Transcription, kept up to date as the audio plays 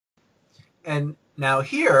And now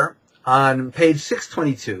here, on page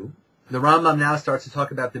 622, the Rambam now starts to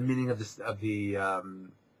talk about the meaning of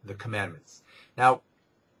the commandments. Now,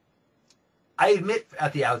 I admit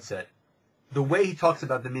at the outset, the way he talks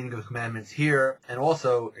about the meaning of the commandments here, and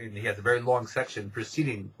also he has a very long section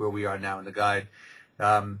preceding where we are now in the guide,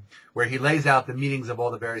 where he lays out the meanings of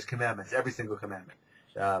all the various commandments, every single commandment,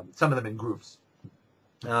 some of them in groups.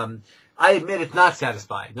 I admit it's not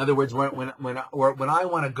satisfying. In other words, when I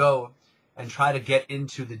want to go and try to get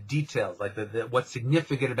into the details, like what's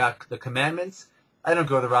significant about the commandments, I don't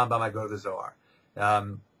go to the Rambam, I go to the Zohar.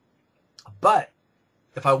 But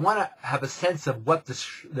if I want to have a sense of what the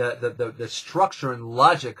structure and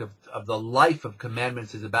logic of the life of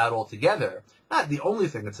commandments is about altogether, not the only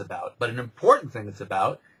thing it's about, but an important thing it's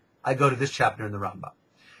about, I go to this chapter in the Rambam.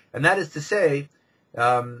 And that is to say,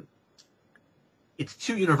 it's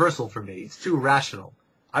too universal for me. It's too rational.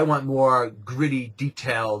 I want more gritty,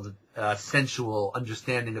 detailed, sensual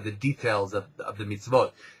understanding of the details of the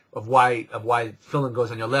mitzvot, of why tefillin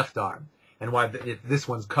goes on your left arm, and why this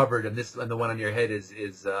one's covered and the one on your head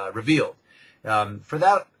is revealed. For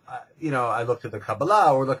that, I looked at the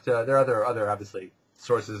Kabbalah, or there are other obviously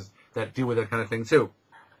sources that deal with that kind of thing too.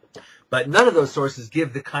 But none of those sources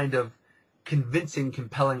give the kind of convincing,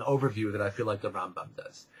 compelling overview that I feel like the Rambam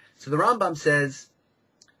does. So the Rambam says,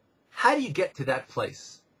 how do you get to that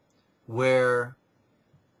place where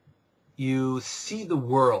you see the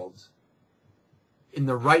world in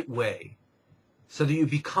the right way so that you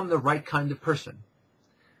become the right kind of person?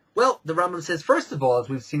 Well, the Rambam says, first of all, as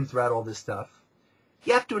we've seen throughout all this stuff,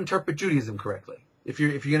 you have to interpret Judaism correctly. If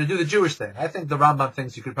you're going to do the Jewish thing, I think the Rambam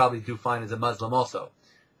thinks you could probably do fine as a Muslim also.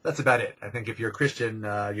 That's about it. I think if you're a Christian,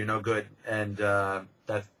 you're no good, and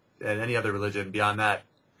any other religion beyond that,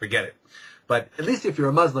 forget it. But at least if you're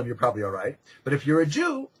a Muslim, you're probably all right. But if you're a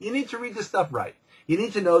Jew, you need to read this stuff right. You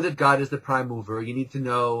need to know that God is the prime mover. You need to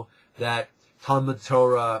know that Talmud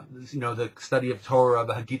Torah, the study of Torah,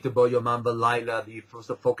 Bahagita Bo Yomam V'Laila, that you're supposed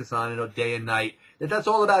to focus on day and night, that's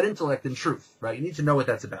all about intellect and truth, right? You need to know what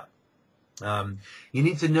that's about. You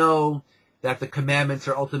need to know that the commandments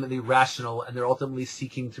are ultimately rational and they're ultimately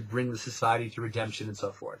seeking to bring the society to redemption and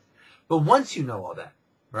so forth. But once you know all that,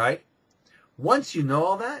 right? Once you know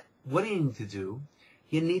all that, what do you need to do?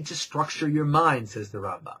 You need to structure your mind, says the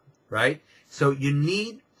Rambam, right? So you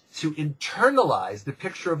need to internalize the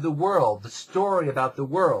picture of the world, the story about the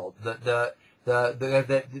world,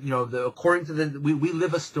 according to we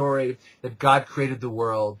live a story that God created the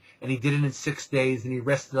world and He did it in 6 days and He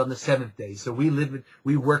rested on the seventh day. So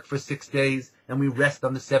we work for 6 days and we rest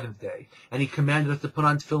on the seventh day. And He commanded us to put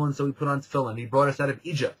on tefillin, so we put on tefillin. He brought us out of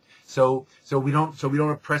Egypt, so we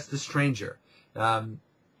don't oppress the stranger.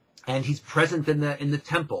 And He's present in the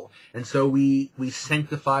temple, and so we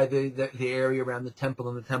sanctify the area around the temple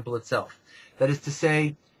and the temple itself. That is to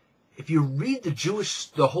say, if you read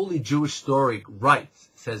the holy Jewish story right,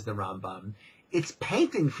 says the Rambam, it's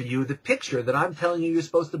painting for you the picture that I'm telling you you're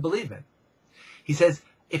supposed to believe in. He says,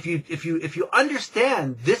 if you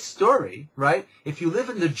understand this story, right? If you live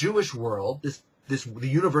in the Jewish world, the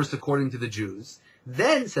universe according to the Jews,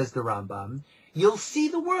 then, says the Rambam, you'll see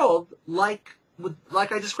the world like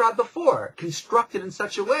I described before, constructed in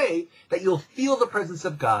such a way that you'll feel the presence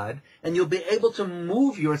of God and you'll be able to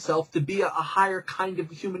move yourself to be a higher kind of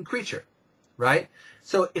human creature, right?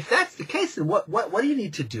 So if that's the case, then what do you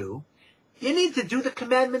need to do? You need to do the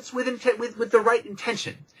commandments with the right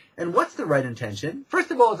intention. And what's the right intention? First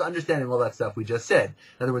of all, it's understanding all that stuff we just said.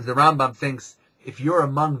 In other words, the Rambam thinks if you're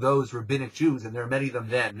among those rabbinic Jews, and there are many of them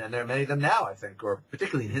then, and there are many of them now, I think, or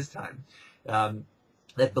particularly in his time,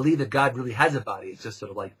 that believe that God really has a body. It's just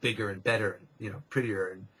sort of like bigger and better, and prettier,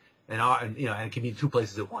 and it can be in two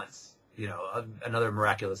places at once, and other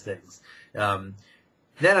miraculous things. Then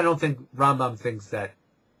I don't think Rambam thinks that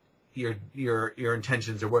your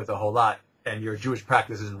intentions are worth a whole lot, and your Jewish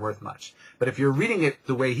practice isn't worth much. But if you're reading it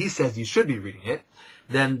the way he says you should be reading it,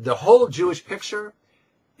 then the whole Jewish picture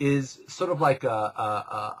is sort of like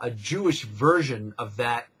a Jewish version of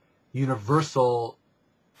that universal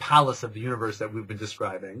palace of the universe that we've been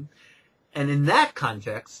describing. And in that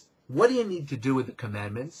context, what do you need to do with the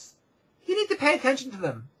commandments? You need to pay attention to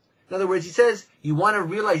them. In other words, he says, you want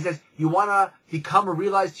to become a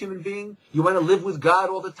realized human being? You want to live with God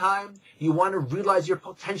all the time? You want to realize your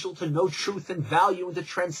potential to know truth and value and to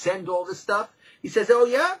transcend all this stuff? He says, oh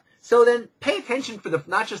yeah? So then pay attention for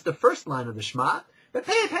not just the first line of the Shema, but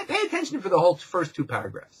pay attention for the whole first two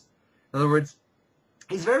paragraphs. In other words,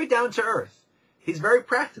 he's very down to earth. He's very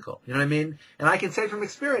practical, you know what I mean? And I can say from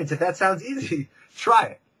experience, if that sounds easy, try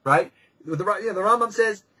it, right? The Rambam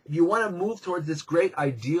says, if you want to move towards this great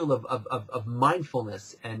ideal of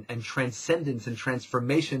mindfulness and transcendence and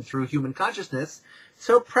transformation through human consciousness,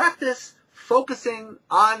 so practice focusing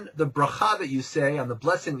on the bracha that you say, on the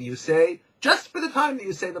blessing that you say, just for the time that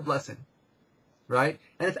you say the blessing, right?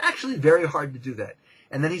 And it's actually very hard to do that.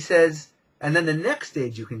 And then he says, and then the next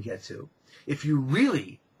stage you can get to, if you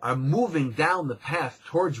really are moving down the path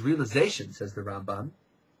towards realization, says the Rambam,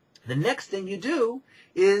 the next thing you do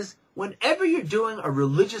is whenever you're doing a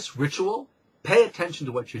religious ritual, pay attention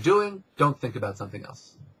to what you're doing. Don't think about something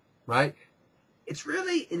else, right? It's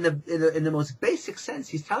really in the most basic sense.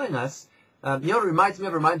 He's telling us, what it reminds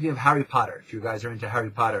me of Harry Potter. If you guys are into Harry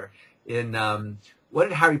Potter, what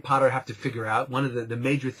did Harry Potter have to figure out? One of the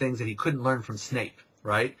major things that he couldn't learn from Snape,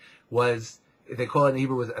 right, was, they call it in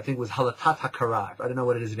Hebrew, I think it was halatat hakara. I don't know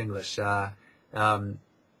what it is in English.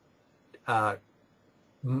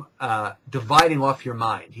 Dividing off your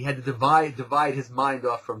mind. He had to divide his mind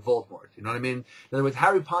off from Voldemort. You know what I mean? In other words,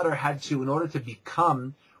 Harry Potter had to, in order to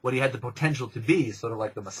become what he had the potential to be, sort of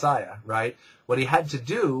like the Messiah, right? What he had to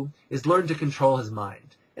do is learn to control his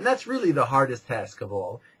mind. And that's really the hardest task of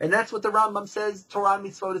all. And that's what the Rambam says Torah and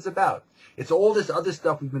Mitzvot is about. It's all this other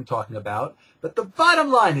stuff we've been talking about. But the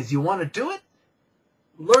bottom line is, you want to do it,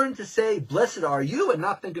 learn to say, blessed are you, and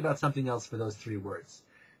not think about something else for those 3 words.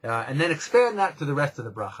 And then expand that to the rest of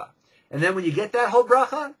the bracha. And then when you get that whole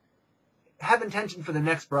bracha, have intention for the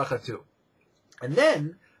next bracha too. And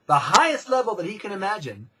then, the highest level that he can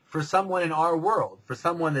imagine for someone in our world, for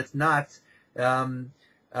someone that's not of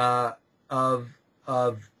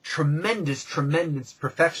tremendous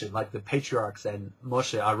perfection, like the patriarchs and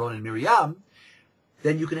Moshe, Aaron, and Miriam,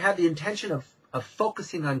 then you can have the intention of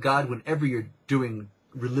focusing on God whenever you're doing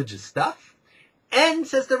religious stuff. And,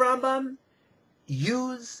 says the Rambam,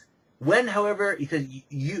 however, he says,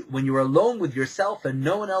 when you're alone with yourself and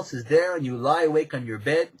no one else is there and you lie awake on your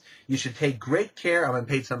bed, you should take great care. I'm on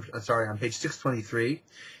page 623.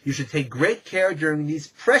 You should take great care during these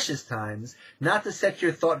precious times not to set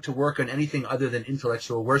your thought to work on anything other than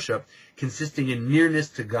intellectual worship, consisting in nearness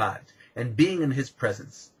to God and being in His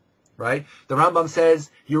presence. Right? The Rambam says,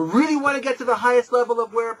 you really want to get to the highest level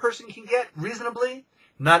of where a person can get reasonably,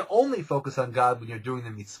 not only focus on God when you're doing the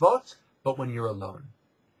mitzvot, but when you're alone.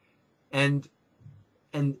 And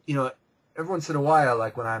every once in a while,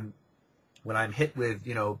 like when I'm hit with,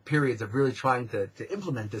 periods of really trying to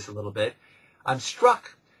implement this a little bit, I'm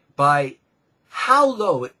struck by how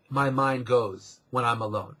low my mind goes when I'm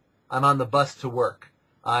alone. I'm on the bus to work.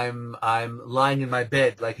 I'm lying in my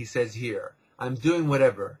bed, like he says here. I'm doing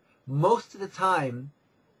whatever. Most of the time,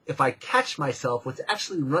 if I catch myself, what's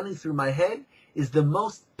actually running through my head is the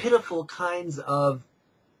most pitiful kinds of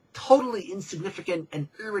totally insignificant and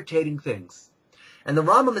irritating things. And the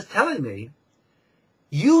Rambam is telling me,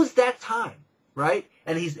 use that time, right?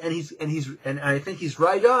 And I think he's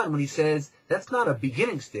right on when he says that's not a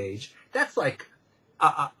beginning stage. That's like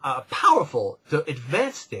a powerful,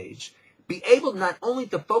 advanced stage. Be able not only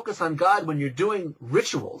to focus on God when you're doing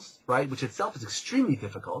rituals, right, which itself is extremely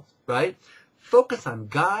difficult, right? Focus on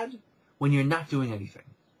God when you're not doing anything.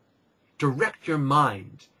 Direct your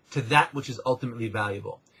mind to that which is ultimately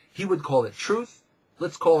valuable. He would call it truth.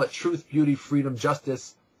 Let's call it truth, beauty, freedom,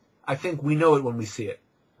 justice. I think we know it when we see it,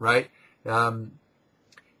 right? And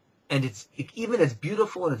it's even as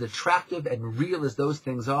beautiful and as attractive and real as those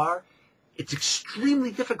things are, it's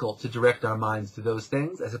extremely difficult to direct our minds to those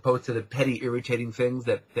things as opposed to the petty, irritating things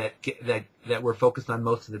that we're focused on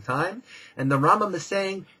most of the time. And the Rambam is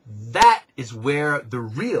saying that is where the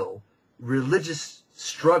real religious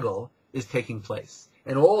struggle is taking place.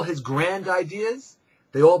 And all his grand ideas,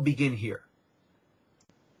 they all begin here.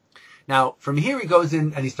 Now, from here he goes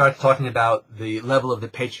in and he starts talking about the level of the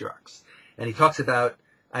patriarchs. And he talks about,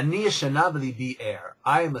 Ani yeshana bi'er.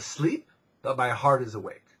 I am asleep, but my heart is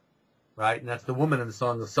awake. Right? And that's the woman in the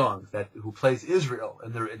Song of Songs who plays Israel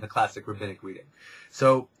in the classic rabbinic reading.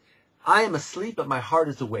 So, I am asleep, but my heart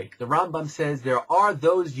is awake. The Rambam says there are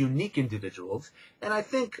those unique individuals, and I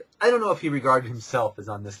don't know if he regarded himself as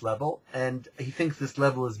on this level, and he thinks this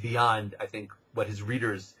level is beyond, I think, what his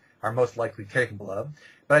readers are most likely capable of,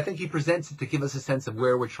 but I think he presents it to give us a sense of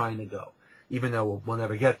where we're trying to go, even though we'll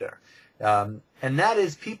never get there. And that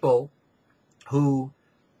is people who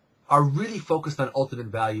are really focused on ultimate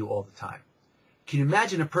value all the time. Can you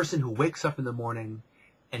imagine a person who wakes up in the morning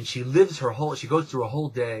and she goes through a whole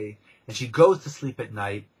day and she goes to sleep at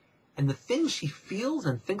night, and the things she feels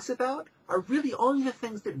and thinks about are really only the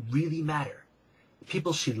things that really matter. The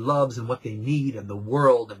people she loves and what they need and the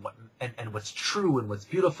world and what's true and what's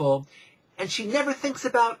beautiful. And she never thinks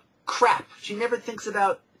about crap. She never thinks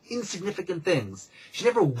about insignificant things. She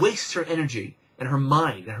never wastes her energy and her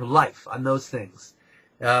mind and her life on those things.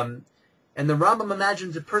 And the Rambam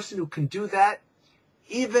imagines a person who can do that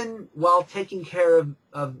even while taking care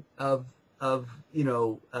of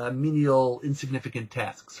menial, insignificant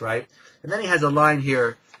tasks, right? And then he has a line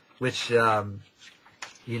here which, can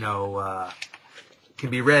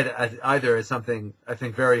be read as either as something, I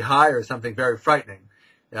think, very high or something very frightening,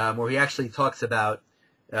 where he actually talks about,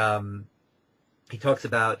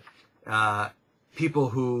 people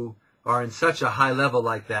who are in such a high level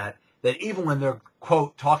like that even when they're,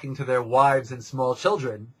 quote, talking to their wives and small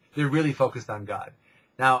children, they're really focused on God.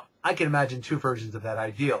 Now, I can imagine two versions of that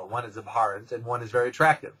ideal. One is abhorrent and one is very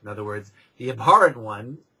attractive. In other words, the abhorrent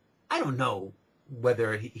one, I don't know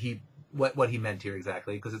whether what he meant here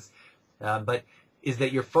exactly, because it's, but is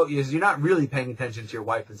that you're not really paying attention to your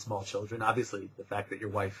wife and small children. Obviously, the fact that your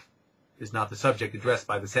wife is not the subject addressed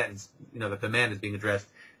by the sentence, that the man is being addressed,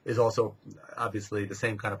 is also obviously the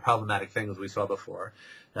same kind of problematic thing as we saw before.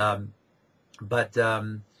 The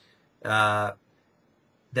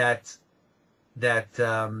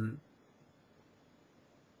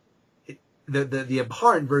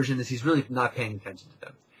abhorrent version is he's really not paying attention to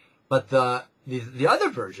them. But the other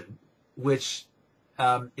version, which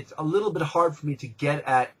it's a little bit hard for me to get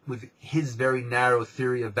at with his very narrow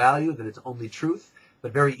theory of value, that it's only truth,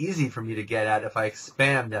 but very easy for me to get at if I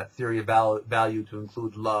expand that theory of value to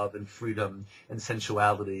include love and freedom and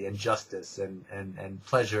sensuality and justice and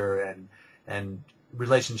pleasure and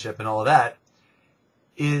relationship and all of that,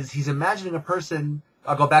 is he's imagining a person.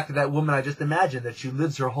 I'll go back to that woman I just imagined, that she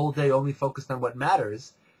lives her whole day only focused on what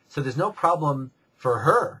matters. So there's no problem for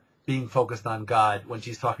her being focused on God when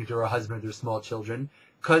she's talking to her husband or her small children,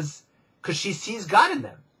 because she sees God in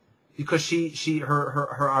them. Because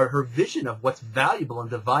her vision of what's valuable and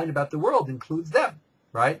divine about the world includes them,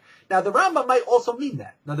 right? Now, the Rambam might also mean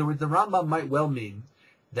that. In other words, the Rambam might well mean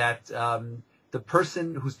that the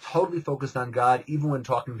person who's totally focused on God, even when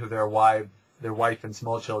talking to their wife and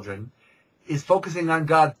small children, is focusing on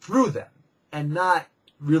God through them and not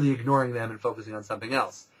really ignoring them and focusing on something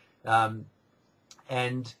else.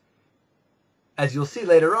 And as you'll see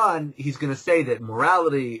later on, he's going to say that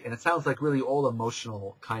morality, and it sounds like really all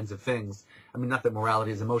emotional kinds of things. I mean, not that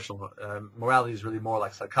morality is emotional. Morality is really more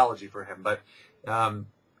like psychology for him. But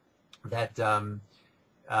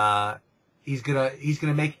he's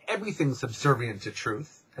gonna make everything subservient to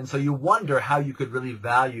truth. And so you wonder how you could really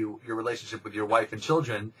value your relationship with your wife and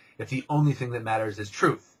children if the only thing that matters is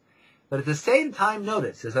truth. But at the same time,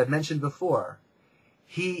 notice, as I've mentioned before,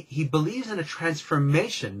 he believes in a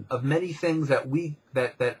transformation of many things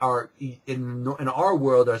that are in our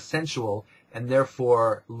world are sensual and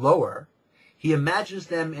therefore lower. He imagines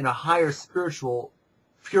them in a higher spiritual,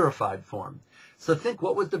 purified form. So think,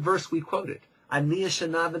 what was the verse we quoted? Ani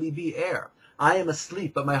yeshana v'libi bi air. I am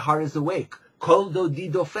asleep, but my heart is awake. Kol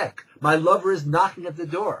dodi dofek. My lover is knocking at the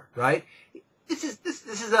door. Right? This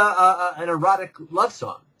is an erotic love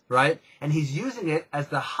song, right? And he's using it as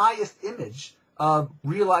the highest image of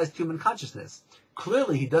realized human consciousness.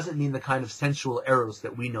 Clearly, he doesn't mean the kind of sensual eros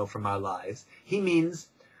that we know from our lives. He means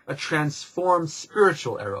a transformed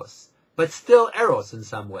spiritual eros, but still eros in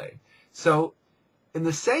some way. So, in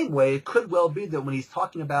the same way, it could well be that when he's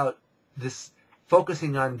talking about this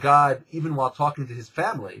focusing on God, even while talking to his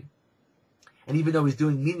family, and even though he's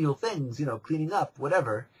doing menial things, cleaning up,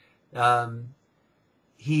 whatever,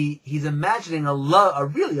 he's imagining a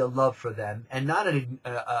love for them, and not an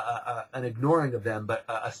ignoring of them, but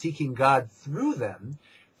a seeking God through them,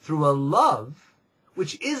 through a love,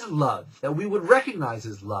 which is love, that we would recognize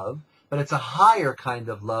as love, but it's a higher kind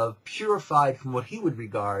of love, purified from what he would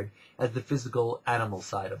regard as the physical animal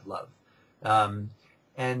side of love. Again,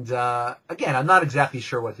 I'm not exactly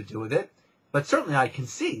sure what to do with it, but certainly I can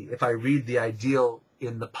see, if I read the ideal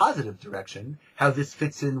in the positive direction, how this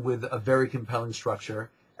fits in with a very compelling structure,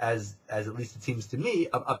 as at least it seems to me,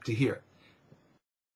 up to here.